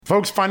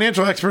Folks,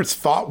 financial experts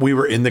thought we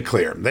were in the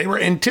clear. They were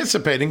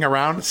anticipating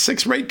around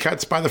 6 rate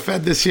cuts by the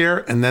Fed this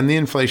year, and then the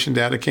inflation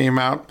data came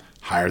out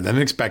higher than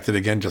expected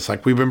again, just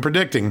like we've been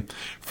predicting.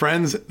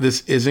 Friends,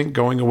 this isn't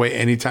going away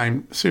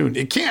anytime soon.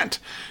 It can't.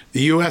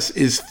 The U.S.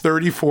 is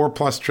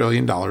 $34+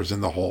 trillion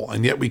in the hole,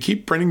 and yet we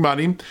keep printing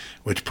money,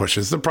 which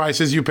pushes the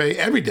prices you pay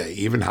every day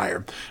even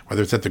higher,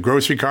 whether it's at the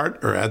grocery cart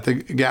or at the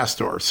gas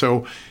store.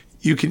 So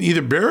you can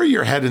either bury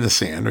your head in the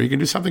sand or you can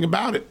do something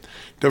about it.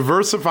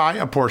 Diversify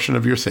a portion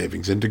of your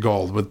savings into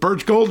gold with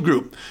Birch Gold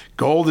Group.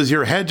 Gold is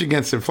your hedge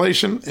against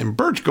inflation, and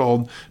Birch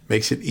Gold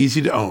makes it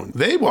easy to own.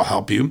 They will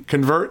help you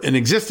convert an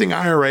existing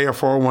IRA or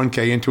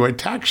 401k into a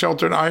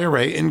tax-sheltered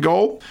IRA in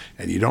gold,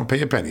 and you don't pay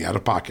a penny out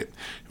of pocket.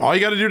 All you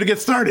got to do to get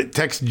started,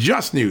 text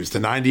Just News to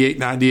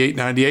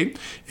 989898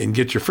 and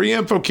get your free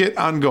info kit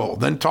on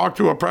gold. Then talk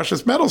to a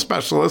precious metal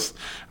specialist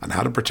on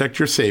how to protect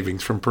your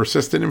savings from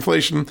persistent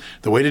inflation.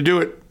 The way to do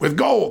it with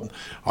gold.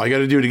 All you got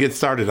to do to get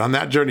started on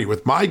that journey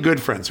with my good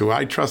friends who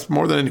I trust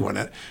more than anyone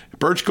at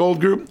Birch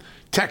Gold Group,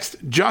 text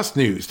Just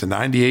News to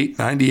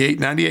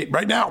 989898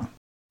 right now.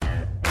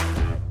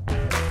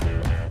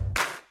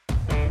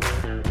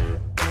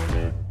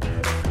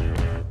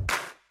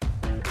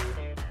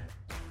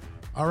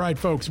 All right,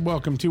 folks,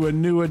 welcome to a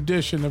new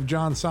edition of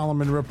John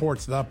Solomon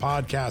Reports, the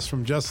podcast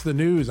from Just the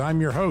News.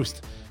 I'm your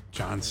host,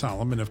 John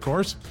Solomon, of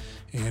course,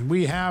 and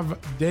we have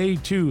day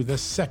 2, the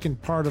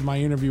second part of my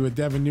interview with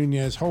Devin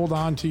Nunes. Hold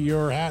on to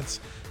your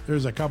hats.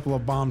 There's a couple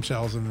of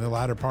bombshells in the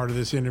latter part of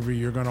this interview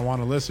you're going to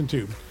want to listen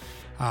to.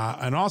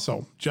 And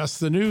also, Just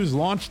the News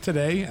launched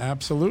today.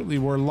 Absolutely,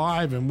 we're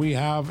live, and we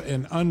have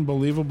an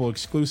unbelievable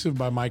exclusive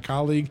by my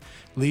colleague,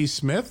 Lee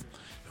Smith,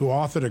 who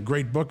authored a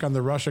great book on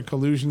the Russia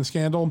collusion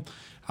scandal,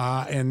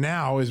 and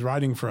now is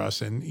writing for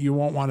us. And you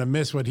won't want to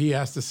miss what he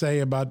has to say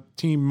about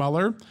Team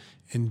Mueller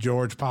and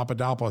George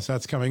Papadopoulos.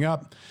 That's coming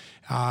up.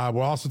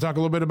 We'll also talk a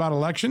little bit about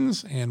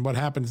elections and what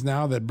happens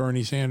now that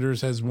Bernie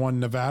Sanders has won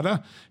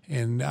Nevada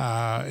and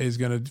is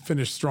going to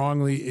finish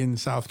strongly in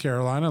South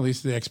Carolina. At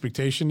least the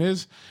expectation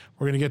is.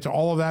 We're going to get to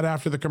all of that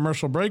after the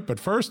commercial break. But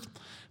first,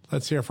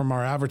 let's hear from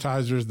our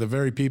advertisers, the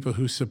very people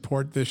who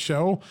support this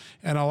show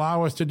and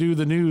allow us to do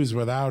the news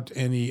without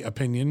any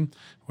opinion,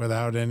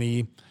 without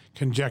any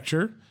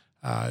conjecture,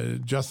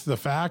 just the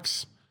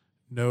facts.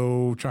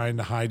 No trying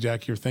to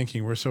hijack your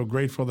thinking. We're so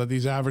grateful that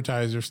these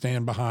advertisers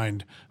stand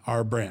behind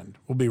our brand.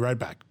 We'll be right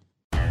back.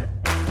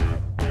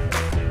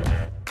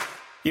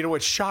 You know,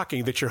 it's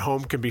shocking that your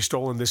home can be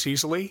stolen this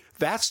easily.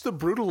 That's the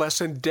brutal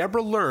lesson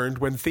Deborah learned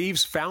when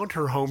thieves found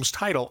her home's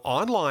title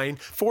online,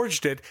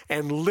 forged it,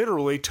 and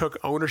literally took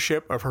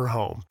ownership of her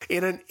home.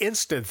 In an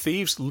instant,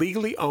 thieves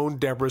legally owned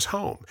Deborah's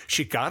home.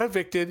 She got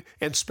evicted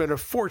and spent a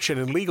fortune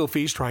in legal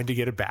fees trying to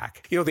get it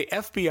back. You know, the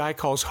FBI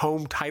calls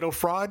home title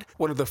fraud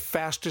one of the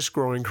fastest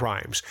growing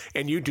crimes,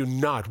 and you do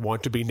not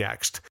want to be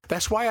next.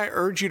 That's why I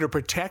urge you to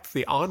protect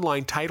the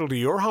online title to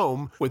your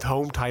home with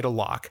Home Title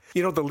Lock.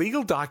 You know, the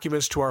legal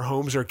documents to our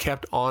homes are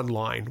kept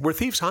online, where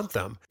thieves hunt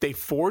them. They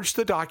forge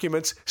the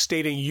documents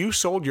stating you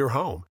sold your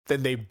home.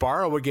 Then they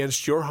borrow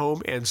against your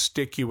home and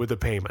stick you with the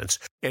payments.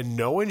 And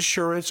no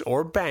insurance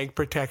or bank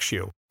protects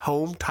you.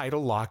 Home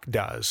Title Lock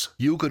does.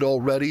 You could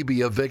already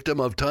be a victim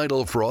of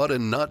title fraud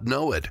and not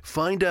know it.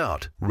 Find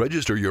out.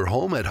 Register your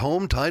home at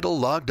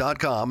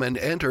HomeTitleLock.com and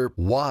enter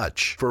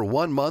WATCH for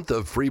 1 month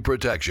of free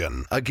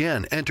protection.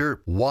 Again,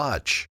 enter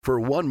WATCH for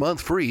 1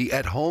 month free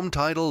at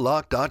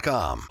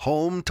HomeTitleLock.com.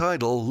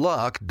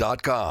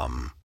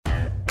 HomeTitleLock.com.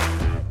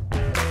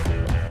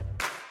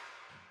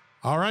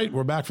 All right,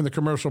 we're back from the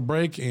commercial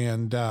break,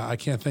 and I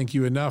can't thank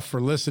you enough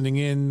for listening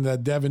in the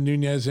Devin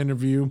Nunes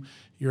interview.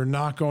 You're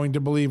not going to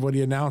believe what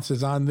he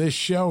announces on this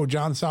show.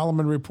 John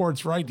Solomon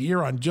Reports right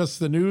here on Just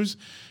the News.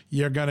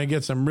 You're going to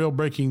get some real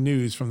breaking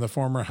news from the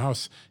former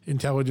House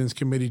Intelligence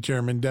Committee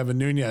Chairman Devin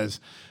Nunes.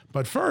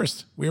 But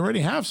first, we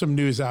already have some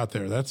news out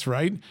there. That's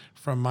right,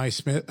 from my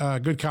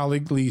good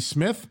colleague Lee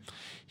Smith.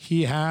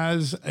 He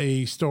has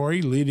a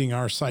story leading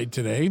our site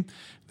today.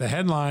 The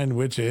headline,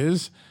 which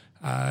is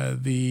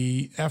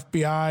the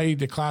FBI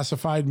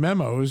declassified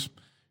memos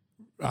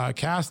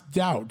cast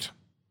doubt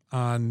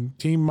on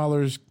Team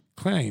Mueller's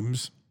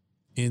claims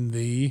in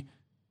the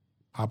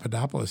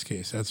Papadopoulos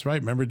case. That's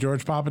right. Remember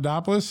George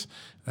Papadopoulos?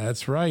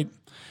 That's right.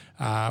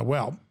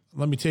 Well,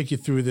 let me take you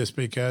through this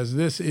because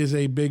this is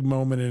a big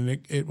moment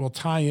and it will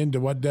tie into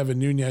what Devin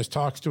Nunes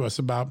talks to us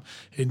about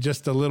in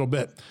just a little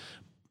bit.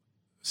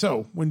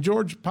 So when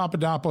George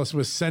Papadopoulos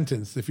was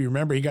sentenced, if you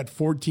remember, he got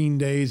 14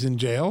 days in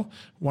jail,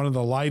 one of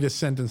the lightest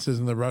sentences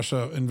in the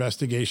Russia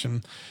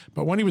investigation.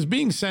 But when he was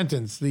being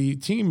sentenced, the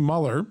Team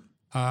Mueller,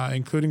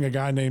 including a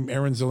guy named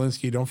Aaron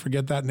Zelinsky, don't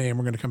forget that name,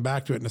 we're going to come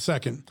back to it in a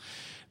second,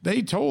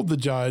 they told the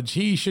judge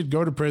he should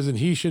go to prison,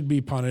 he should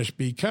be punished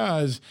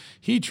because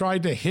he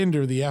tried to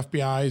hinder the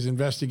FBI's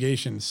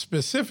investigation,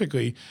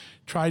 specifically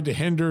tried to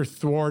hinder,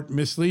 thwart,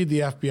 mislead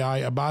the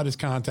FBI about his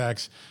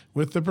contacts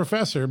with the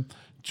professor,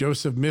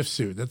 Joseph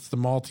Mifsud. That's the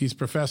Maltese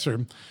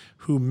professor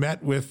who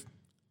met with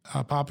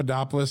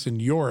Papadopoulos in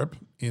Europe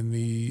in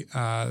the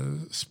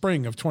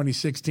spring of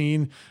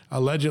 2016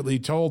 allegedly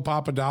told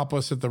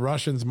Papadopoulos that the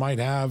Russians might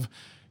have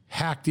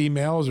hacked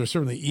emails, or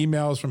certainly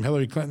emails from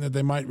Hillary Clinton that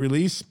they might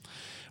release.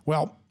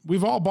 Well,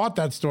 we've all bought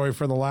that story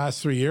for the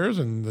last 3 years,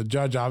 and the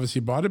judge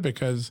obviously bought it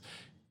because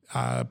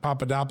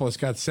Papadopoulos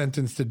got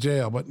sentenced to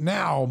jail. But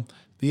now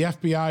the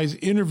FBI's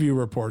interview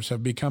reports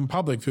have become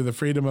public through the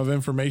Freedom of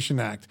Information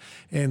Act.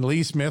 And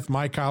Lee Smith,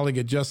 my colleague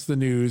at Just the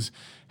News,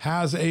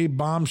 has a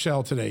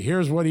bombshell today.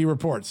 Here's what he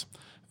reports.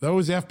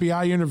 Those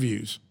FBI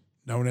interviews,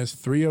 known as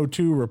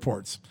 302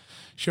 reports,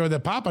 show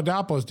that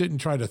Papadopoulos didn't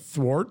try to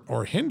thwart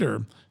or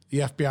hinder the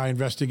FBI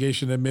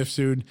investigation of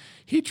Mifsud.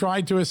 He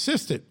tried to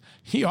assist it.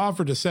 He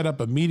offered to set up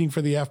a meeting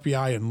for the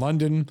FBI in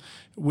London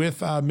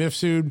with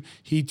Mifsud.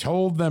 He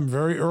told them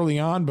very early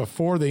on,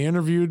 before they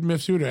interviewed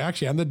Mifsud, or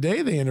actually on the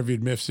day they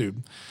interviewed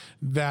Mifsud,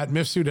 that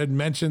Mifsud had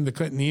mentioned the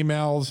Clinton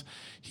emails.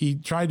 He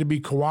tried to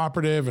be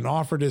cooperative and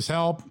offered his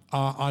help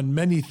on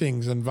many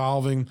things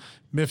involving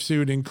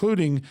Mifsud,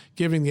 including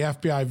giving the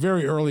FBI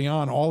very early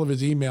on all of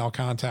his email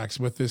contacts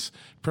with this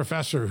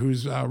professor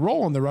whose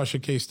role in the Russia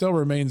case still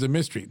remains a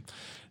mystery.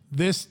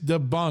 This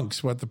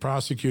debunks what the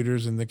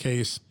prosecutors in the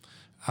case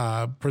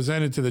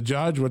presented to the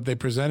judge, what they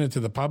presented to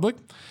the public.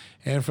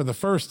 And for the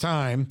first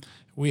time,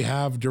 we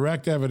have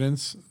direct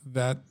evidence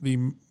that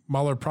the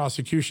Mueller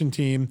prosecution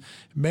team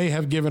may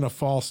have given a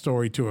false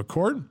story to a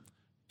court,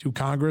 to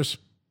Congress,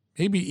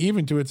 maybe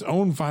even to its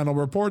own final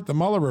report, the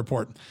Mueller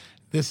report.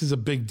 This is a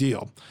big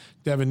deal.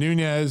 Devin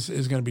Nunes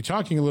is going to be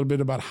talking a little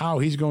bit about how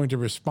he's going to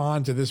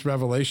respond to this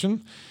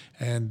revelation.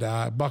 And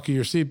buckle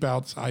your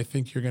seatbelts. I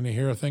think you're going to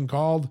hear a thing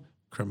called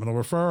criminal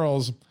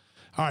referrals.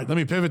 All right, let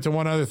me pivot to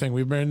one other thing.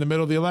 We've been in the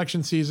middle of the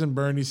election season.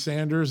 Bernie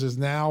Sanders is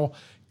now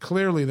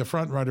clearly the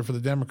front runner for the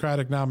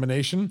Democratic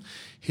nomination.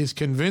 His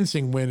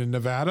convincing win in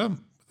Nevada,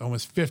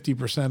 almost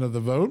 50% of the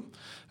vote,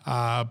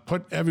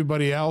 put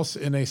everybody else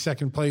in a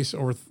second place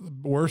or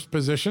worse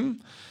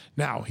position.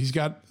 Now, he's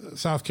got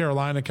South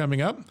Carolina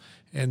coming up,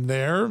 and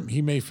there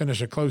he may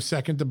finish a close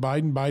second to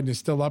Biden. Biden is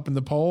still up in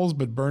the polls,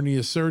 but Bernie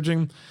is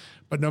surging.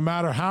 But no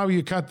matter how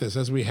you cut this,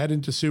 as we head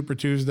into Super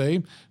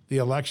Tuesday, the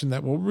election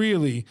that will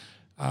really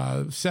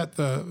set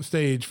the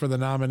stage for the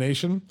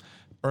nomination,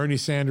 Bernie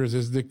Sanders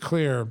is the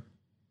clear,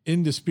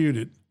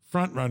 indisputed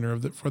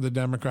frontrunner for the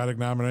Democratic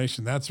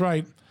nomination. That's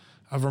right.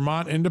 A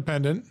Vermont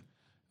independent,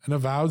 an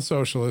avowed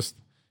socialist,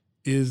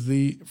 is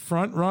the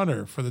front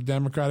runner for the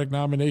Democratic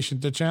nomination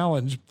to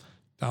challenge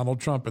Donald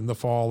Trump in the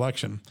fall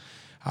election.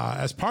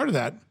 As part of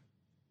that,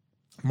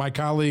 my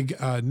colleague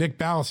Nick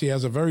Ballasy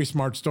has a very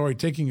smart story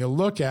taking a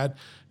look at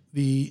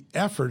the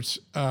efforts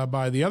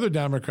by the other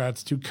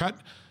Democrats to cut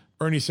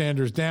Bernie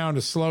Sanders down,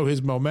 to slow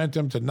his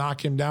momentum, to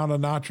knock him down a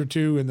notch or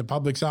two in the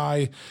public's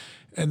eye,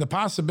 and the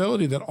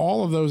possibility that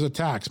all of those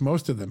attacks,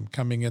 most of them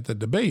coming at the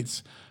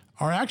debates,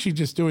 are actually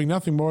just doing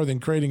nothing more than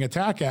creating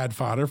attack ad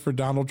fodder for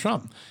Donald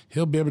Trump.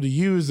 He'll be able to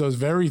use those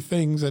very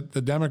things that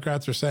the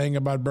Democrats are saying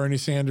about Bernie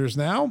Sanders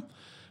now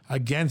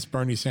against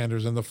Bernie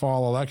Sanders in the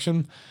fall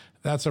election.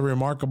 That's a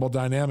remarkable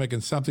dynamic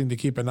and something to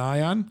keep an eye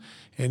on.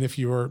 And if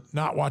you are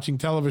not watching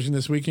television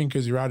this weekend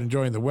because you're out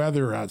enjoying the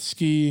weather, or out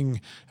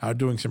skiing, out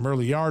doing some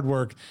early yard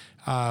work,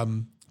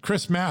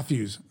 Chris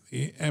Matthews,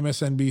 the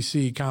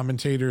MSNBC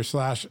commentator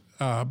slash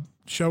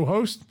show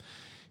host,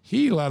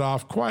 he let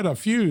off quite a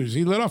fuse.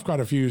 He lit off quite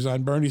a fuse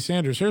on Bernie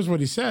Sanders. Here's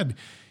what he said.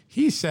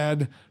 He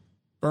said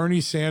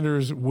Bernie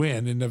Sanders'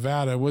 win in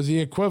Nevada was the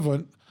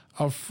equivalent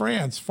of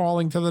France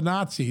falling to the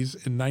Nazis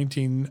in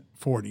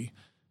 1940.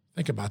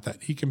 Think about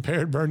that. He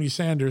compared Bernie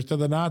Sanders to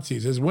the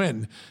Nazis, his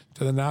win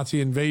to the Nazi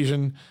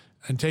invasion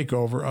and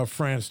takeover of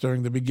France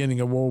during the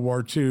beginning of World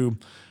War II.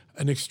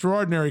 An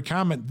extraordinary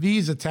comment.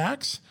 These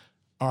attacks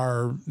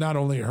are not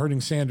only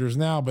hurting Sanders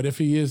now, but if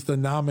he is the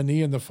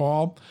nominee in the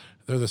fall,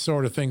 they're the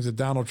sort of things that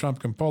Donald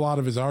Trump can pull out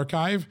of his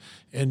archive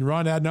and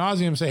run ad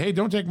nauseum and say, hey,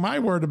 don't take my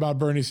word about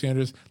Bernie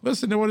Sanders.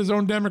 Listen to what his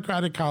own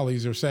Democratic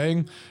colleagues are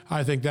saying.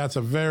 I think that's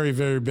a very,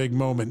 very big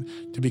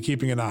moment to be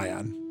keeping an eye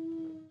on.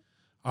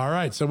 All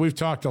right, so we've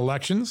talked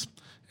elections,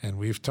 and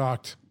we've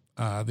talked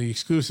the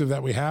exclusive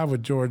that we have with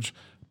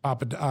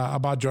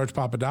about George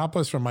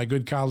Papadopoulos from my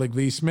good colleague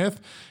Lee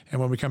Smith. And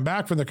when we come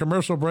back from the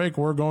commercial break,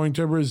 we're going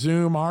to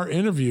resume our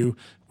interview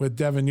with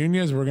Devin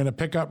Nunes. We're going to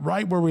pick up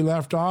right where we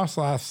left off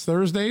last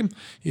Thursday.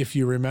 If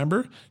you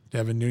remember,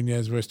 Devin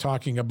Nunes was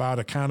talking about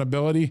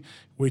accountability.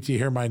 Wait till you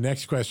hear my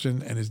next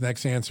question and his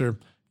next answer.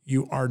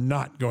 You are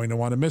not going to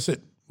want to miss it.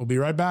 We'll be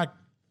right back.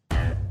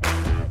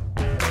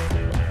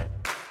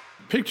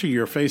 Picture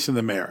your face in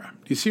the mirror.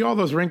 Do you see all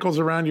those wrinkles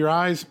around your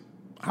eyes?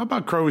 How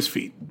about crow's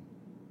feet?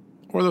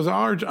 Or those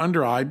large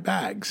under-eye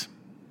bags?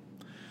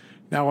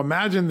 Now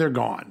imagine they're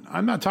gone.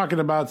 I'm not talking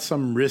about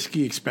some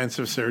risky,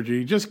 expensive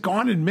surgery, just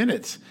gone in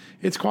minutes.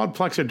 It's called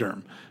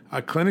Plexaderm,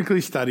 a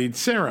clinically studied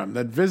serum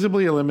that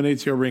visibly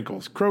eliminates your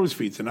wrinkles, crow's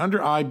feet, and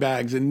under-eye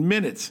bags in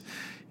minutes.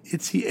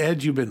 It's the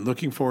edge you've been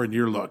looking for in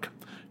your look.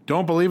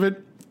 Don't believe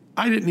it?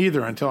 I didn't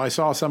either until I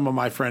saw some of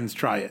my friends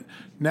try it.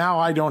 Now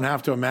I don't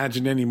have to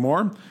imagine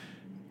anymore.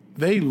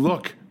 They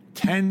look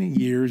 10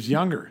 years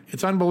younger.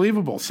 It's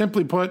unbelievable.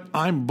 Simply put,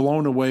 I'm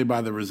blown away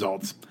by the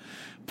results.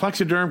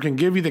 Plexiderm can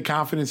give you the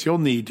confidence you'll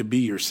need to be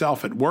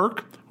yourself at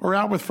work or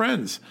out with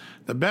friends.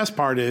 The best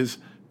part is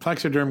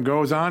Plexiderm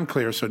goes on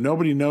clear so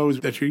nobody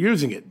knows that you're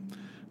using it.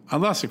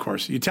 Unless, of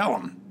course, you tell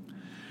them.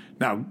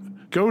 Now,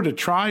 go to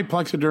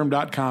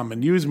tryplexiderm.com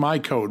and use my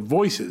code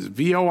VOICES,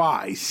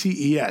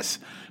 VOICES,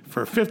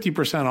 for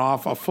 50%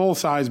 off a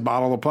full-size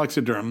bottle of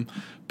Plexiderm,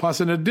 plus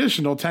an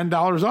additional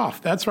 $10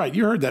 off. That's right,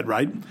 you heard that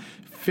right.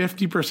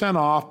 50%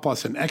 off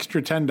plus an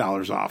extra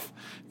 $10 off.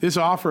 This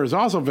offer is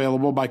also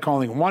available by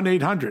calling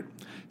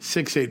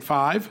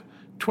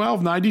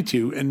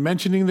 1-800-685-1292 and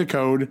mentioning the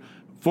code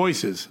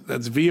VOICES.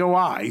 That's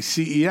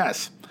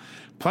VOICES.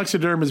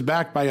 Plexiderm is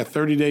backed by a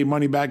 30-day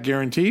money-back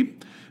guarantee.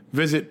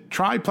 Visit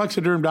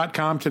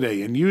tryplexiderm.com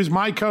today and use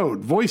my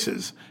code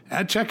VOICES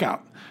at checkout.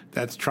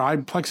 That's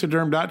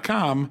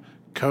tryplexiderm.com,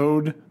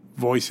 code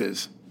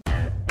VOICES.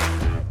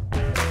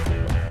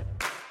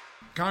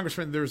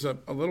 Congressman, there's a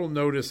little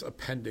notice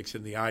appendix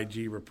in the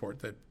IG report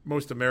that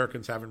most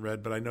Americans haven't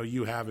read, but I know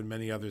you have and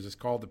many others. It's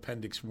called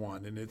Appendix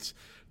 1, and it's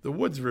the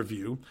Woods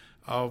review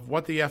of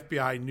what the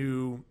FBI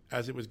knew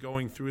as it was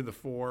going through the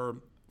 4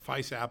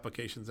 FISA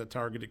applications that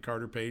targeted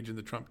Carter Page and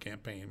the Trump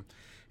campaign.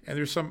 And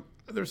there's some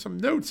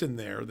notes in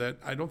there that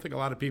I don't think a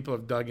lot of people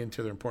have dug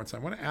into their importance. I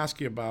want to ask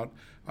you about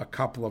a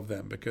couple of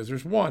them because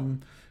there's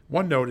one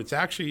note. It's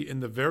actually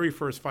in the very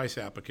first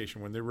FISA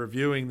application when they're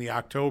reviewing the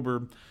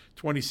October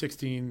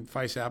 2016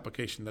 FISA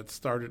application that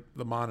started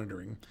the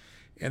monitoring.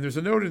 And there's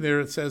a note in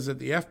there that says that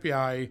the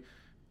FBI,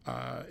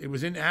 it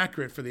was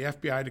inaccurate for the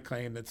FBI to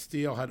claim that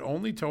Steele had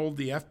only told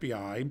the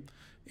FBI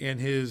and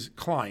his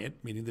client,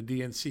 meaning the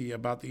DNC,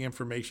 about the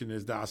information in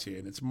his dossier,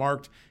 and it's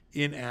marked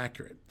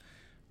inaccurate.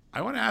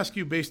 I want to ask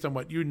you, based on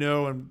what you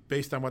know and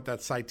based on what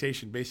that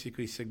citation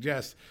basically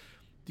suggests,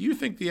 do you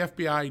think the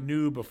FBI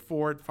knew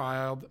before it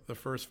filed the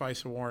first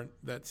FISA warrant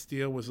that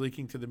Steele was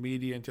leaking to the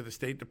media and to the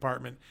State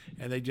Department,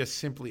 and they just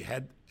simply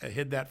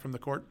hid that from the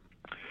court?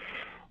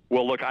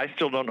 Well, look, I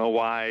still don't know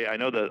why. I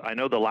know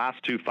the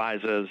last 2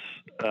 FISA's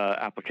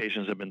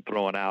applications have been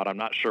thrown out. I'm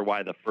not sure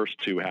why the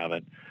first 2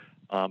 haven't.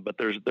 But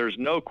there's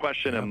no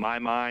question in my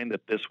mind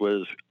that this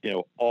was,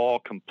 all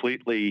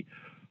completely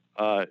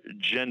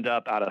ginned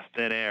up out of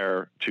thin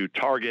air to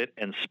target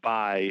and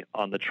spy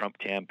on the Trump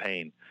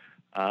campaign.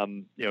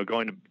 Going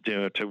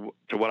to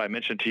what I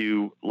mentioned to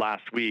you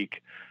last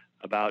week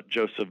about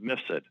Joseph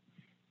Mifsud.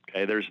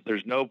 Okay,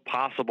 there's no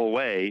possible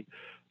way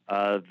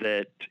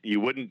that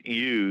you wouldn't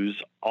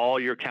use all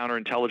your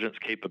counterintelligence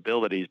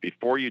capabilities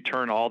before you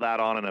turn all that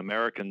on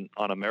American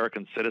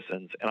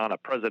citizens and on a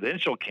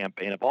presidential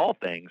campaign of all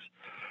things.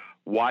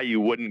 Why you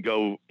wouldn't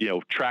go,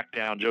 track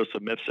down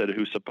Joseph Mifsud,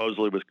 who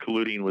supposedly was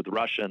colluding with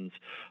Russians,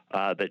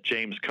 that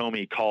James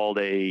Comey called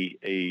I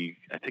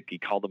think he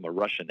called him a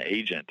Russian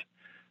agent,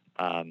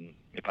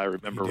 if I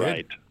remember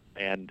right.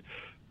 And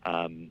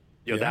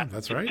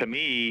that's right. To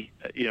me,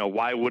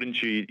 why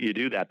wouldn't you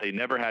do that? They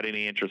never had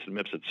any interest in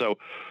Mifsud. So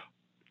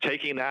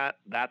taking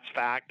that's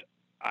fact.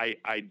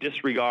 I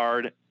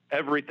disregard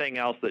everything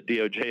else that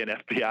DOJ and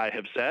FBI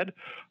have said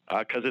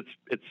because it's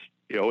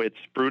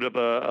fruit of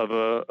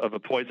a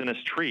poisonous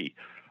tree.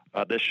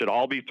 This should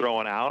all be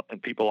thrown out,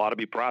 and people ought to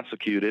be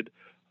prosecuted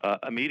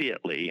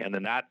immediately. And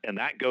then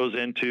that goes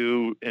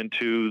into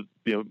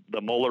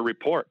the Mueller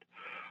report.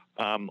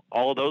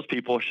 All of those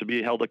people should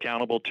be held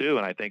accountable too.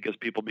 And I think as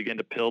people begin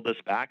to peel this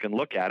back and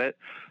look at it,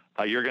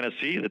 you're going to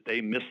see that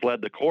they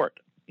misled the court.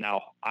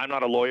 Now, I'm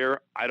not a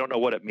lawyer. I don't know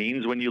what it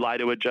means when you lie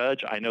to a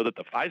judge. I know that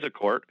the FISA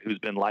court, who's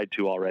been lied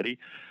to already,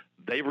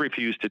 they've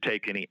refused to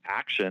take any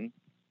action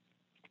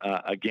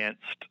against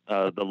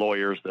the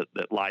lawyers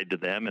that lied to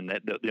them, and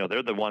that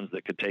they're the ones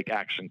that could take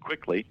action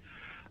quickly.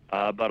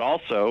 But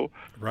also,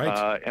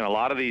 right. And a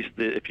lot of these,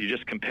 if you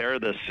just compare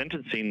the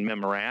sentencing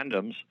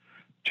memorandums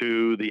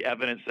to the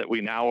evidence that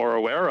we now are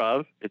aware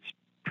of, it's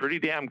pretty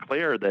damn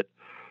clear that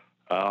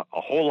a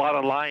whole lot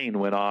of lying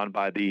went on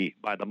by the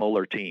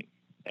Mueller team.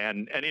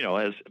 And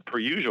as per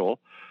usual,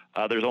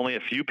 there's only a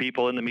few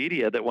people in the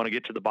media that want to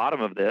get to the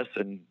bottom of this.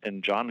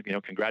 And John,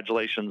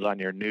 congratulations on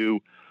your new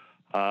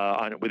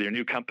with your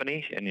new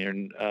company,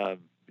 and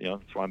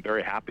so I'm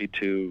very happy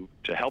to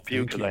help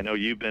you because I know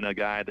you've been a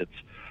guy that's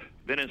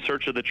been in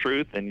search of the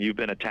truth, and you've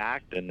been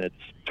attacked, and it's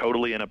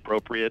totally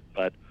inappropriate.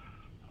 But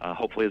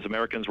hopefully, as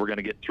Americans, we're going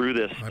to get through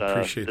this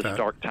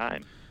dark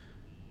time.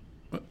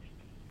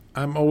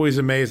 I'm always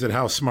amazed at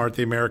how smart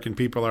the American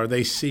people are.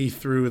 They see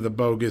through the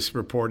bogus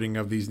reporting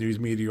of these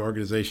news media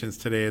organizations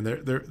today, and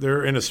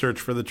they're in a search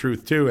for the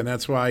truth too. And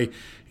that's why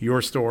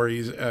your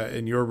stories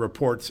and your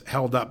reports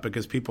held up,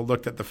 because people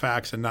looked at the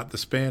facts and not the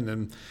spin.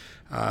 And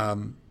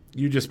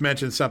you just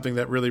mentioned something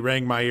that really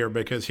rang my ear,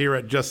 because here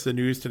at Just the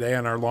News today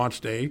on our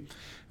launch day,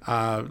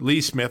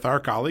 Lee Smith, our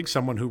colleague,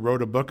 someone who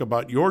wrote a book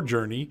about your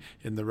journey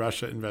in the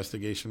Russia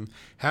investigation,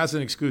 has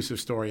an exclusive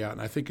story out.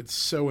 And I think it's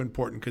so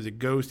important because it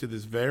goes to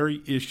this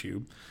very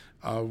issue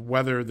of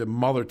whether the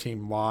Mueller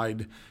team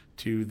lied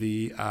to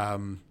the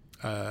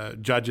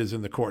judges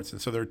in the courts.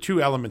 And so there are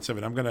two elements of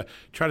it. I'm going to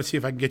try to see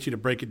if I can get you to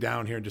break it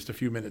down here in just a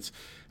few minutes.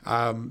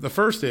 The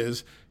first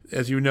is,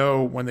 as you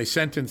know, when they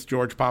sentenced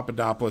George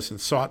Papadopoulos and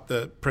sought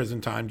the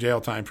jail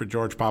time for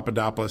George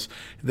Papadopoulos,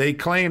 they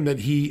claimed that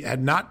he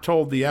had not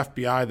told the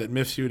FBI that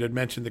Mifsud had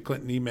mentioned the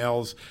Clinton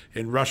emails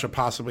in Russia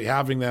possibly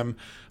having them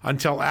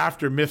until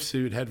after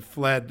Mifsud had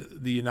fled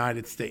the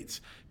United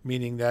States,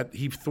 meaning that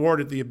he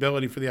thwarted the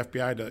ability for the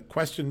FBI to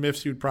question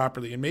Mifsud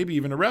properly and maybe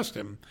even arrest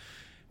him.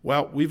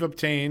 Well, we've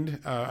obtained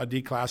a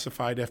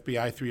declassified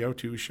FBI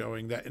 302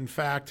 showing that, in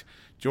fact,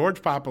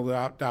 George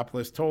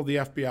Papadopoulos told the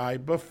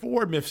FBI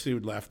before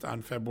Mifsud left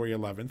on February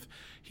 11th.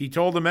 He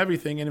told them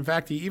everything, and in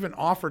fact, he even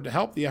offered to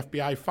help the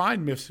FBI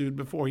find Mifsud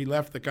before he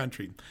left the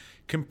country.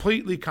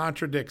 Completely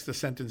contradicts the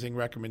sentencing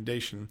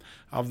recommendation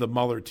of the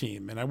Mueller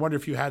team. And I wonder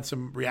if you had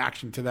some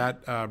reaction to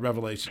that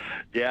revelation.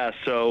 Yeah,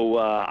 so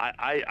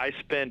I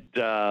spent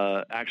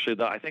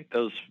actually, I think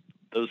those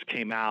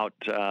came out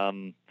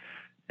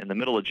in the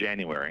middle of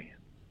January.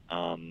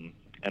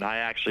 And I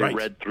actually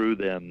read through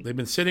them. They've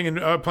been sitting in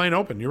plain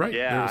open. You're right.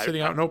 Yeah, they were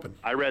sitting out in open.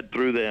 I read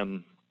through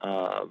them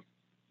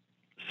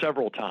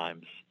several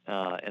times,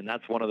 and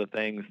that's one of the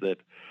things that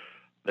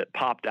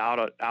popped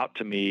out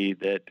to me.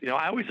 That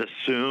I always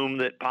assumed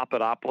that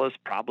Papadopoulos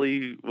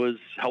probably was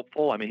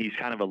helpful. I mean, he's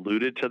kind of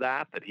alluded to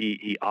that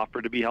he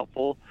offered to be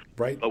helpful.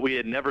 Right. But we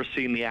had never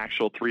seen the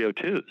actual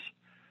 302s,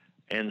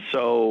 and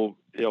so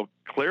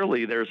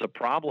clearly there's a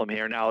problem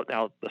here. Now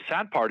the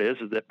sad part is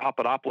that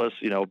Papadopoulos,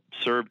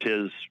 served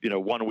his,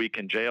 1 week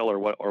in jail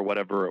or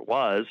whatever it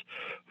was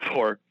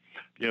for,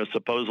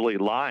 supposedly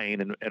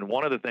lying. And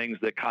one of the things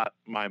that caught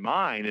my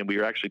mind, and we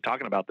were actually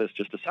talking about this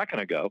just a second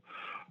ago,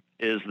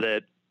 is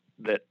that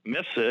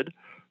Mifsud,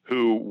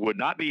 who would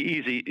not be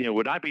easy,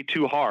 would not be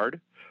too hard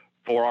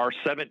for our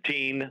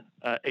 17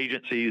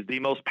 agencies, the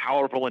most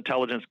powerful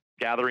intelligence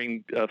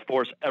gathering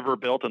force ever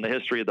built in the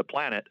history of the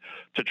planet,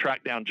 to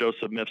track down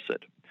Joseph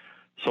Mifsud.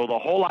 So the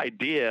whole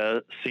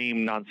idea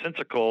seemed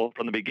nonsensical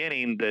from the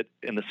beginning, that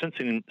in the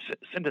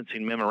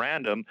sentencing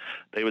memorandum,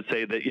 they would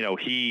say that,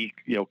 he,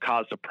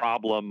 caused a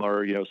problem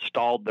or,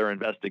 stalled their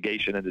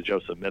investigation into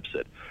Joseph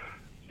Mifsud.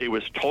 It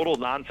was total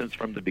nonsense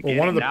from the beginning.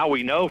 Well, now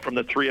we know from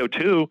the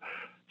 302,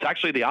 it's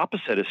actually the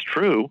opposite is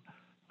true.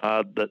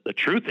 The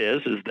truth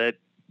is that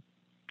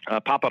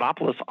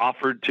Papadopoulos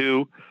offered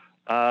to,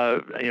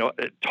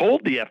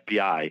 told the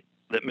FBI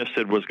that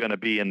Mifsud was going to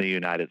be in the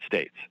United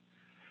States.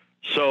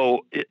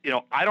 So,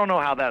 I don't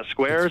know how that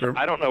squares.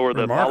 I don't know where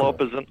the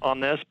follow-up is on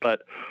this,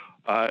 but,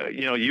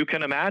 you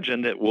can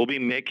imagine that we'll be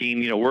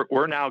making,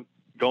 we're now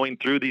going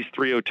through these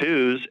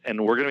 302s,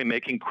 and we're going to be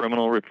making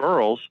criminal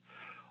referrals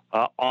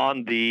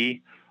on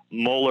the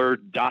Mueller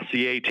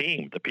dossier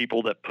team, the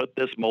people that put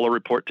this Mueller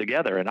report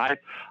together. And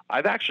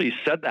I've actually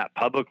said that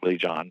publicly,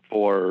 John,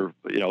 for,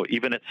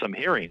 even at some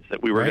hearings,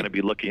 that we were going to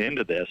be looking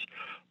into this.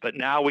 But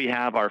now we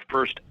have our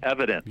first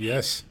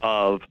evidence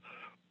of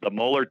the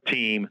Mueller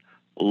team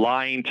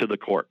lying to the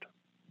court.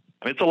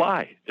 I mean, it's a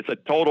lie. It's a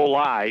total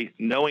lie,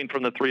 knowing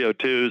from the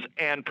 302s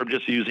and from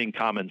just using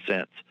common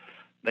sense.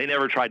 They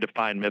never tried to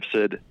find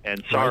Mifsud,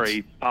 and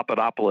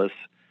Papadopoulos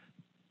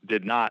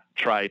did not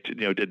try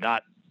to, did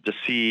not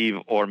deceive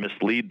or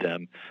mislead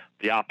them.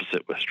 The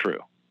opposite was true.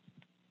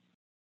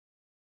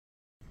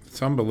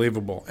 It's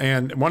unbelievable.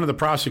 And one of the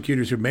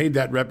prosecutors who made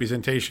that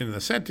representation in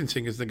the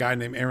sentencing is the guy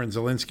named Aaron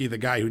Zelinsky, the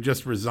guy who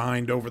just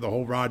resigned over the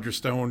whole Roger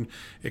Stone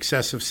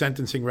excessive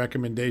sentencing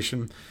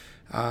recommendation.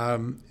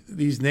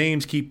 These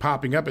names keep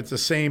popping up. It's the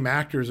same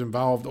actors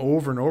involved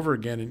over and over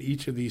again in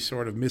each of these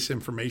sort of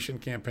misinformation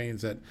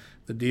campaigns that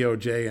the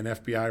DOJ and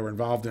FBI were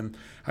involved in.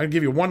 I'm going to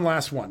give you one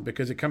last one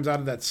because it comes out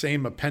of that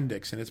same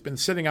appendix, and it's been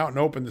sitting out and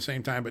open at the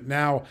same time, but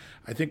now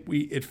I think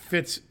it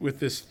fits with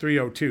this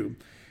 302.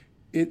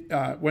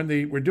 When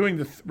they were doing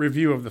the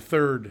review of the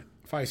third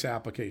FISA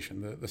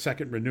application, the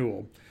second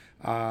renewal,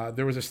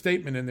 there was a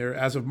statement in there.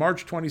 As of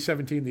March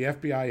 2017, the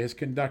FBI has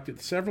conducted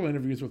several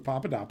interviews with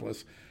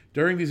Papadopoulos.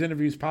 During these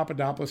interviews,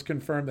 Papadopoulos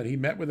confirmed that he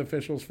met with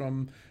officials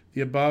from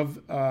the above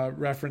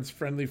referenced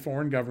friendly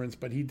foreign governments,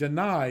 but he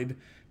denied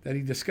that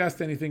he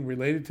discussed anything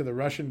related to the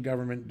Russian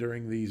government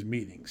during these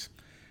meetings.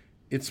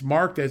 It's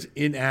marked as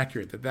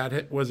inaccurate,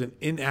 that was an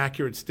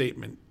inaccurate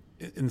statement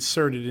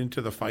inserted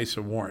into the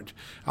FISA warrant.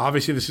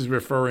 Obviously, this is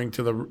referring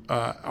to the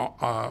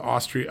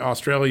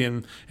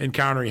Australian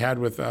encounter he had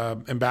with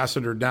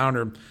Ambassador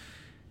Downer.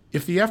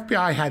 If the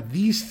FBI had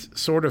these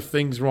sort of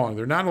things wrong,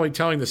 they're not only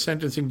telling the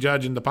sentencing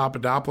judge in the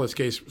Papadopoulos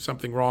case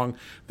something wrong,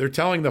 they're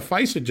telling the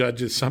FISA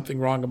judges something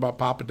wrong about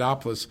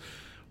Papadopoulos.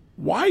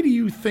 Why do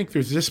you think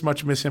there's this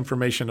much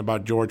misinformation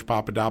about George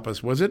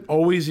Papadopoulos? Was it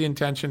always the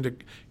intention to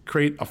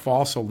create a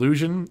false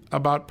illusion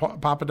about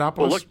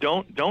Papadopoulos? Well,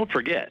 look, don't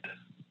forget,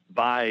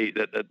 by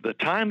the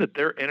time that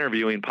they're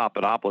interviewing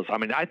Papadopoulos, I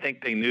mean, I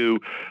think they knew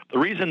the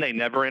reason they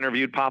never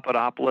interviewed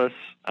Papadopoulos,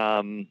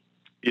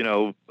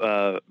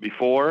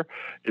 before,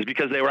 is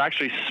because they were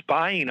actually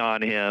spying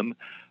on him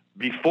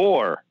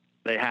before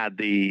they had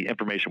the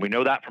information. We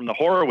know that from the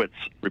Horowitz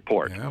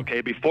report. Yeah.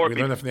 Okay, before we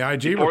learned that from the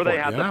IG before report. They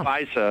had the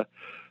FISA,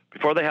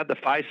 before they had the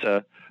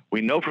FISA,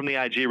 We know from the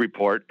IG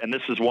report, and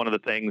this is one of the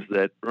things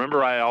that,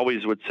 remember, I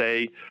always would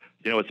say,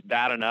 it's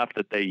bad enough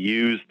that they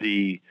use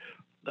the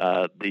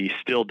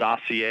Steele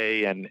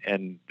dossier and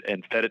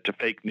fed it to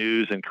fake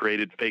news and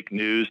created fake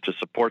news to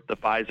support the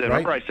FISA. Right.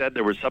 Remember I said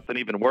there was something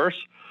even worse?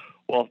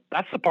 Well,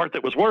 that's the part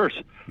that was worse.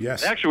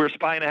 Yes. They actually were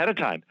spying ahead of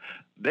time.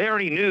 They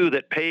already knew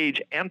that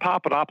Page and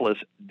Papadopoulos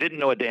didn't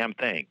know a damn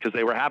thing because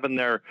they were having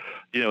their,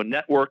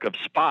 network of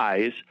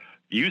spies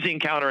using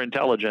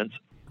counterintelligence,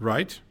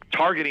 right,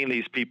 targeting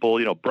these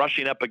people,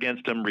 brushing up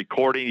against them,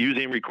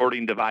 using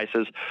recording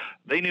devices.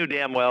 They knew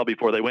damn well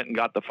before they went and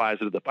got the FISA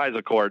to the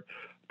FISA court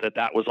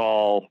that was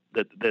all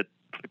that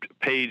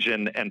Page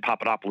and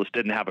Papadopoulos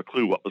didn't have a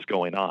clue what was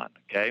going on.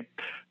 Okay,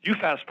 you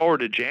fast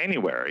forward to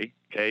January.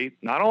 Okay,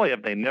 not only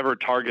have they never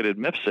targeted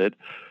MIFSID,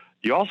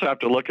 you also have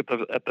to look at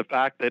the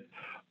fact that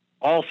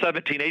all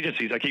 17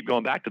 agencies, I keep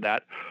going back to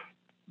that,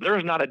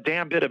 there's not a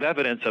damn bit of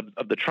evidence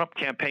of the Trump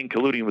campaign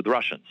colluding with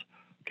Russians.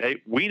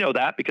 Okay, we know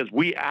that because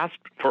we asked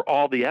for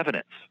all the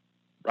evidence,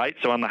 right?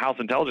 So on the House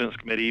Intelligence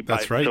Committee,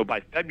 so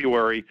by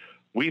February,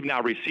 we've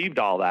now received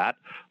all that.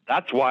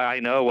 That's why I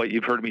know what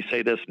you've heard me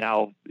say this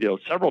now,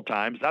 several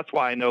times. That's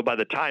why I know by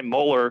the time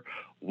Mueller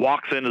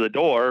walks into the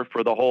door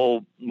for the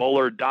whole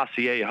Mueller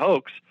dossier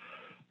hoax,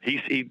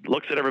 he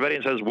looks at everybody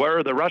and says, "Where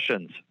are the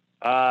Russians?"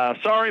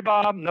 Sorry,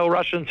 Bob, no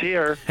Russians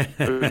here.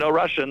 There's no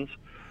Russians.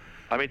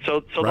 I mean,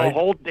 so right. The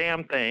whole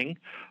damn thing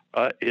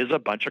is a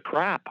bunch of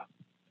crap.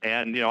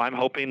 And, I'm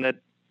hoping that,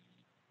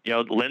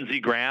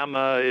 Lindsey Graham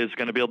is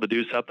going to be able to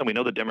do something. We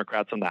know the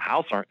Democrats in the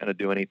House aren't going to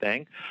do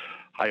anything.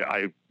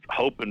 I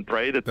hope and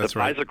pray that That's the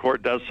right. FISA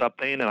court does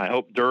something, and I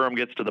hope Durham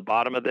gets to the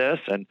bottom of this.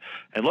 And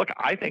look,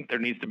 I think there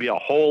needs to be a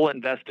whole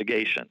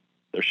investigation.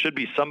 There should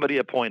be somebody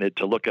appointed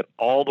to look at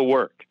all the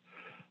work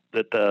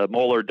that the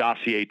Mueller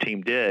dossier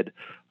team did,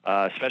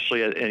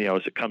 especially as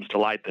it comes to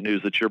light, the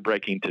news that you're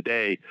breaking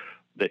today,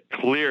 that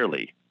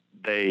clearly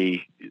they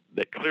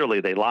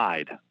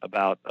lied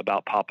about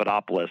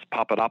Papadopoulos.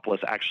 Papadopoulos,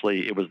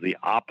 actually, it was the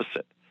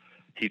opposite.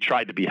 He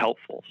tried to be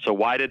helpful. So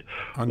why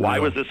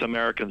was this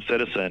American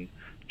citizen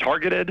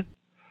targeted,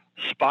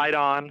 spied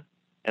on,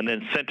 and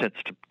then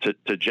sentenced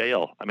to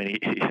jail? I mean,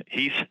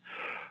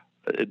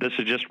 this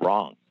is just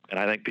wrong, and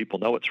I think people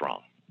know it's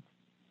wrong.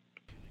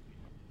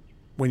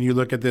 When you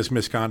look at this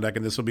misconduct,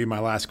 and this will be my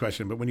last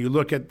question, but when you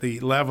look at the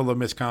level of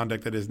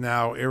misconduct that is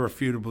now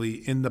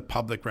irrefutably in the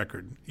public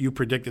record, you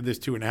predicted this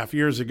 2.5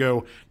 years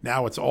ago.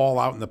 Now it's all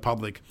out in the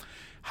public.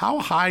 How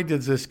high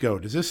does this go?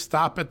 Does this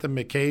stop at the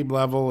McCabe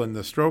level and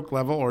the Stroke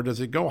level, or does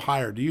it go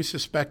higher? Do you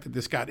suspect that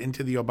this got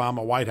into the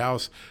Obama White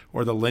House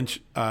or the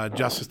Lynch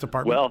Justice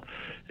Department? Well,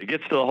 it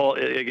gets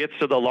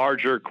to the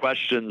larger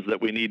questions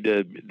that we need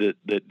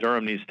that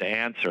Durham needs to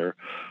answer.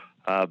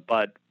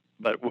 But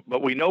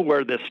we know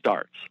where this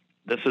starts.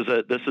 This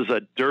is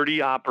a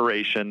dirty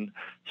operation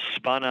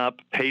spun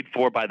up, paid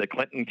for by the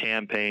Clinton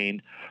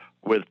campaign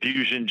with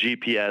Fusion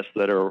GPS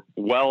that are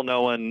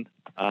well-known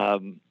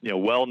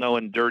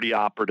dirty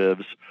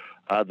operatives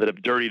that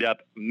have dirtied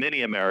up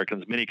many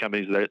Americans, many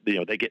companies that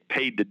they get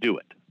paid to do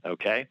it.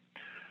 Okay,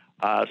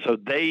 so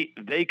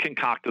they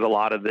concocted a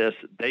lot of this.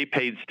 They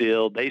paid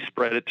Steele. They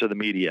spread it to the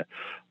media.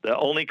 The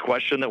only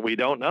question that we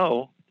don't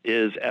know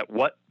is at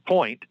what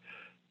point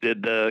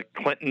did the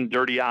Clinton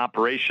dirty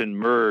operation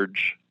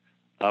merge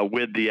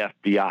with the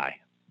FBI?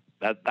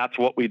 That's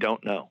what we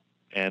don't know,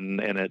 and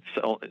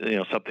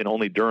it's something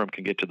only Durham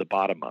can get to the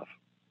bottom of.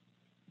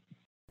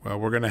 Well,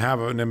 we're going to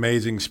have an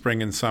amazing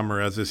spring and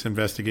summer as this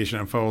investigation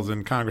unfolds.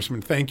 And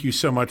Congressman, thank you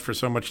so much for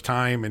so much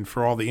time and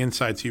for all the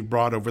insights you've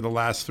brought over the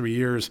last 3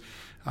 years.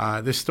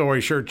 This story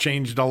sure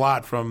changed a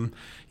lot from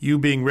you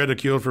being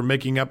ridiculed for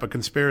making up a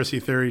conspiracy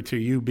theory to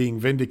you being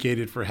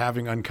vindicated for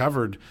having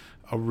uncovered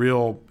a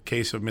real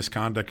case of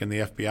misconduct in the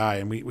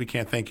FBI. And we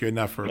can't thank you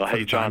enough for hey,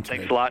 the John, time today.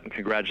 Thanks a lot, and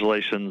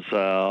congratulations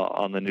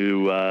on the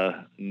new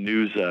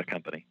news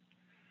company.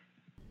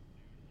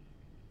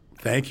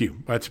 Thank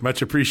you. That's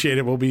much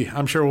appreciated.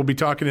 I'm sure we'll be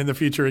talking in the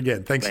future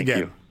again. Thanks Thank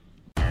again.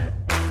 You.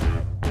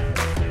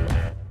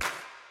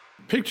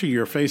 Picture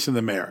your face in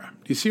the mirror.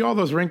 Do you see all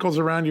those wrinkles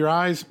around your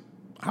eyes?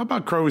 How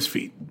about crow's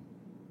feet?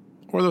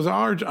 Or those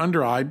large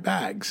under-eye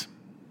bags?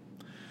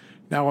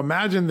 Now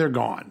imagine they're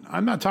gone.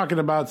 I'm not talking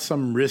about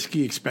some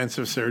risky,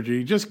 expensive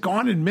surgery, just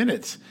gone in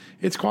minutes.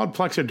 It's called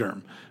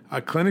Plexiderm,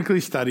 a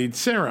clinically studied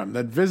serum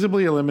that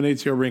visibly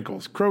eliminates your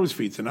wrinkles, crow's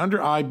feet, and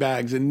under-eye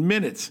bags in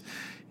minutes.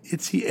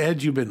 It's the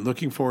edge you've been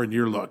looking for in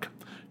your look.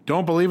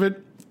 Don't believe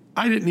it?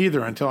 I didn't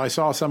either until I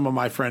saw some of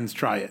my friends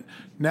try it.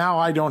 Now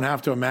I don't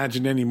have to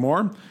imagine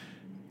anymore.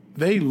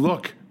 They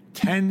look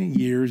 10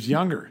 years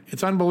younger.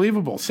 It's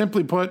unbelievable.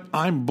 Simply put,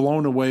 I'm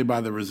blown away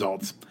by the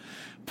results.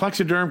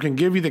 Plexiderm can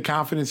give you the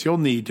confidence you'll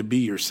need to be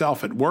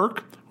yourself at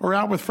work or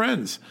out with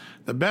friends.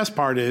 The best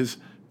part is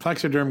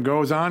Plexiderm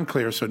goes on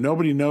clear so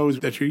nobody knows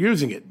that you're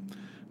using it.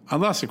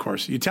 Unless, of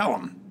course, you tell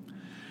them.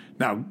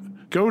 Now,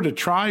 go to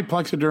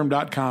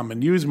tryplexiderm.com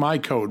and use my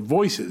code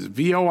VOICES,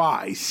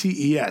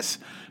 VOICES,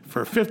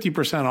 for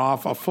 50%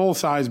 off a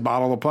full-size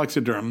bottle of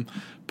Plexiderm,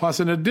 plus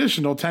an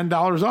additional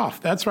 $10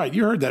 off. That's right,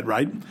 you heard that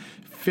right.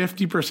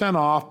 50%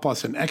 off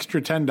plus an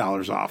extra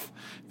 $10 off.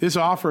 This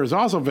offer is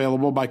also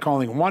available by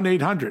calling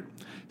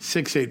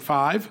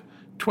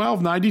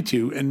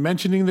 1-800-685-1292 and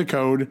mentioning the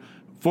code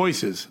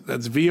VOICES.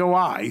 That's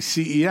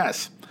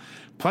VOICES.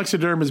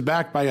 Plexiderm is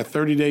backed by a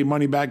 30-day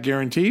money-back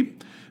guarantee.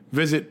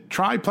 Visit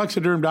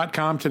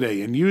tryplexiderm.com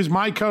today and use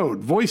my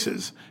code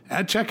VOICES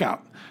at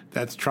checkout.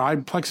 That's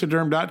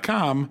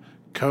tryplexiderm.com,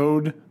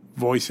 code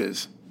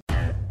VOICES.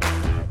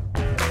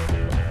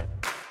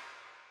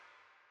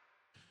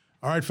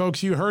 All right,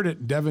 folks, you heard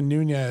it. Devin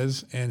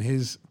Nunes and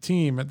his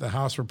team at the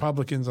House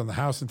Republicans on the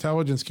House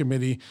Intelligence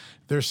Committee,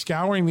 they're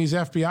scouring these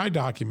FBI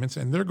documents,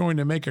 and they're going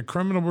to make a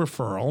criminal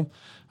referral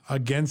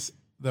against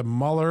the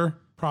Mueller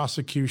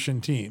prosecution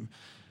team.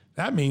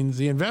 That means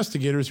the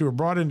investigators who were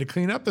brought in to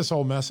clean up this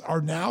whole mess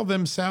are now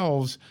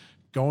themselves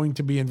going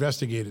to be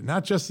investigated.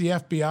 Not just the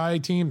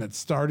FBI team that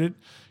started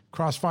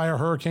Crossfire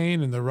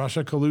Hurricane and the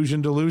Russia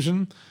collusion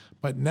delusion,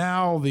 but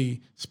now the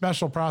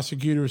special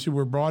prosecutors who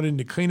were brought in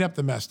to clean up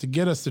the mess, to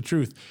get us the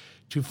truth,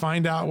 to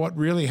find out what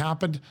really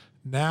happened.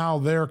 Now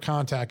their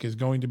conduct is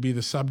going to be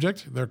the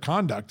subject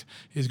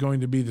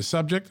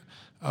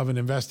of an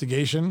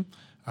investigation,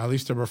 at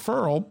least a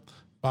referral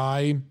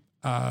by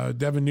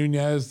Devin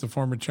Nunes, the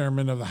former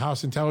chairman of the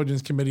House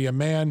Intelligence Committee, a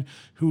man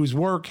whose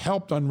work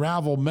helped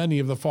unravel many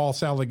of the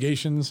false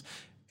allegations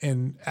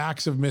and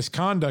acts of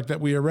misconduct that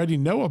we already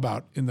know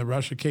about in the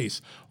Russia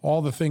case.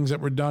 All the things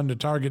that were done to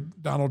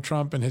target Donald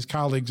Trump and his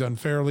colleagues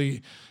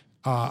unfairly,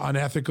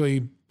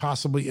 unethically,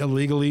 possibly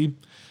illegally.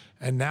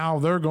 And now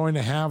they're going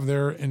to have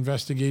their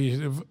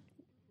investigative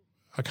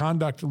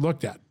conduct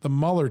looked at. The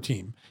Mueller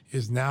team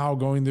is now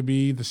going to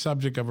be the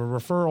subject of a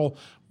referral.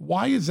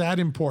 Why is that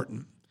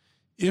important?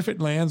 If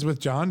it lands with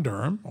John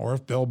Durham, or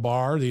if Bill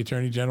Barr, the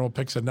Attorney General,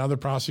 picks another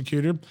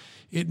prosecutor,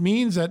 it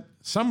means that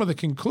some of the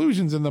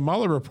conclusions in the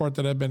Mueller report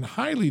that have been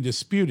highly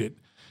disputed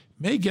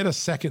may get a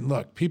second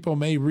look. People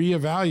may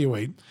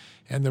reevaluate.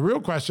 And the real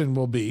question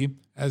will be,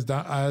 as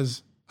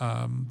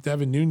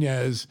Devin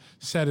Nunes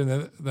said in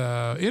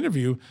the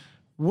interview,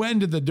 when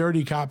did the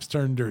dirty cops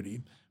turn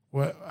dirty?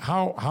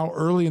 How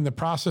early in the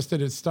process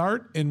did it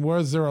start? And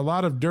was there a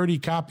lot of dirty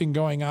copying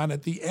going on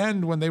at the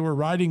end when they were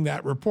writing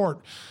that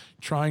report,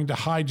 trying to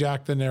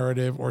hijack the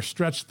narrative or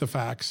stretch the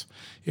facts?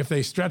 If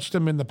they stretched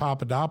them in the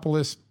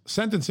Papadopoulos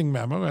sentencing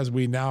memo, as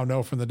we now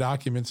know from the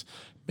documents,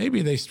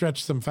 maybe they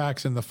stretched some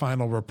facts in the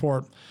final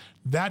report.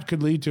 That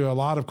could lead to a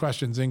lot of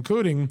questions,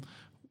 including,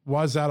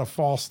 was that a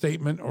false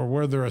statement, or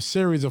were there a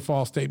series of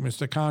false statements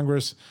to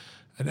Congress,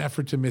 an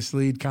effort to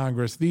mislead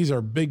Congress? These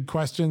are big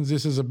questions.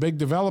 This is a big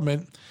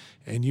development,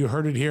 and you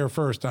heard it here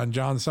first on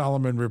John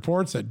Solomon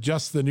Reports at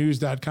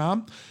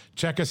justthenews.com.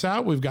 Check us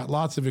out. We've got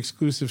lots of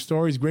exclusive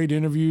stories, great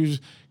interviews,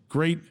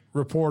 great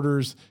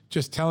reporters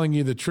just telling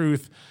you the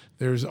truth.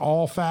 There's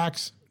all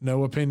facts,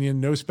 no opinion,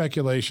 no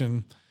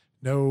speculation,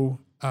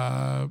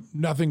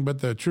 nothing but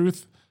the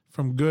truth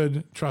from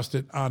good,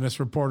 trusted, honest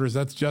reporters.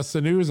 That's Just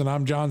the News, and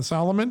I'm John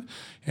Solomon.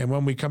 And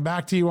when we come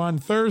back to you on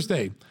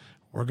Thursday,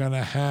 we're going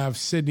to have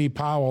Sidney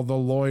Powell, the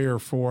lawyer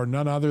for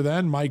none other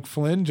than Mike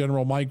Flynn,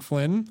 General Mike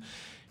Flynn.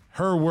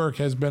 Her work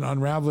has been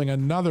unraveling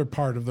another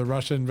part of the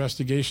Russia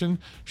investigation,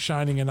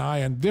 shining an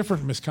eye on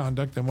different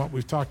misconduct than what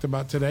we've talked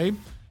about today.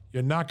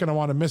 You're not going to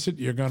want to miss it.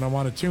 You're going to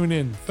want to tune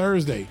in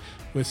Thursday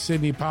with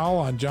Sidney Powell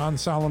on John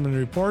Solomon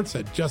Reports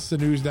at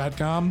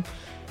justthenews.com.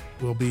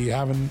 We'll be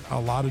having a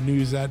lot of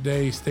news that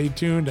day. Stay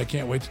tuned. I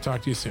can't wait to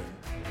talk to you soon.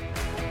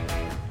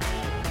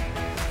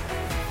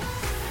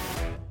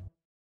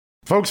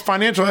 Folks,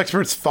 financial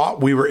experts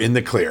thought we were in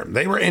the clear.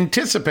 They were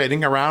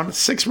anticipating around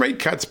 6 rate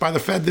cuts by the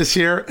Fed this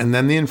year, and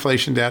then the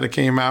inflation data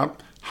came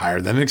out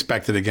higher than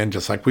expected again,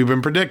 just like we've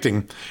been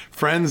predicting.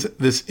 Friends,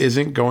 this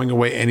isn't going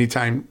away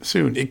anytime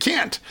soon. It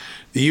can't.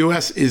 The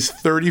U.S. is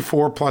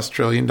 $34+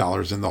 trillion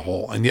in the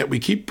hole, and yet we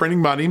keep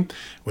printing money,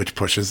 which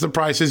pushes the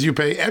prices you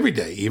pay every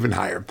day even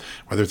higher,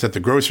 whether it's at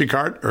the grocery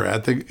cart or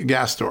at the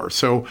gas store.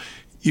 So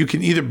you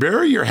can either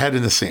bury your head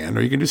in the sand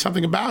or you can do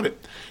something about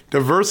it.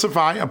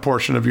 Diversify a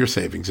portion of your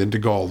savings into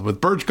gold with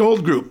Birch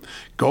Gold Group.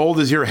 Gold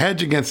is your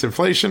hedge against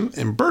inflation,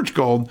 and Birch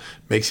Gold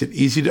makes it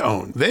easy to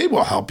own. They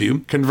will help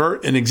you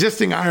convert an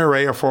existing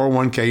IRA or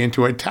 401k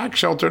into a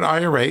tax-sheltered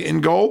IRA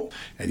in gold,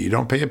 and you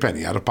don't pay a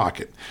penny out of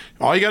pocket.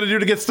 All you got to do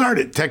to get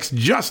started, text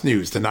Just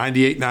News to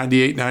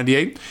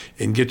 989898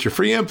 and get your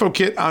free info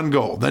kit on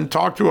gold. Then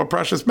talk to a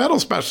precious metal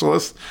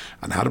specialist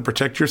on how to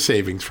protect your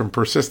savings from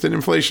persistent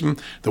inflation.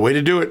 The way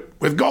to do it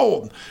with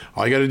gold.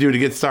 All you got to do to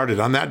get started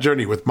on that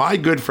journey with my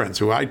good friends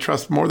who I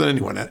trust more than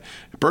anyone at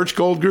Birch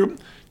Gold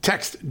Group,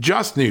 text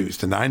Just News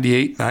to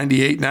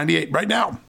 989898 right now.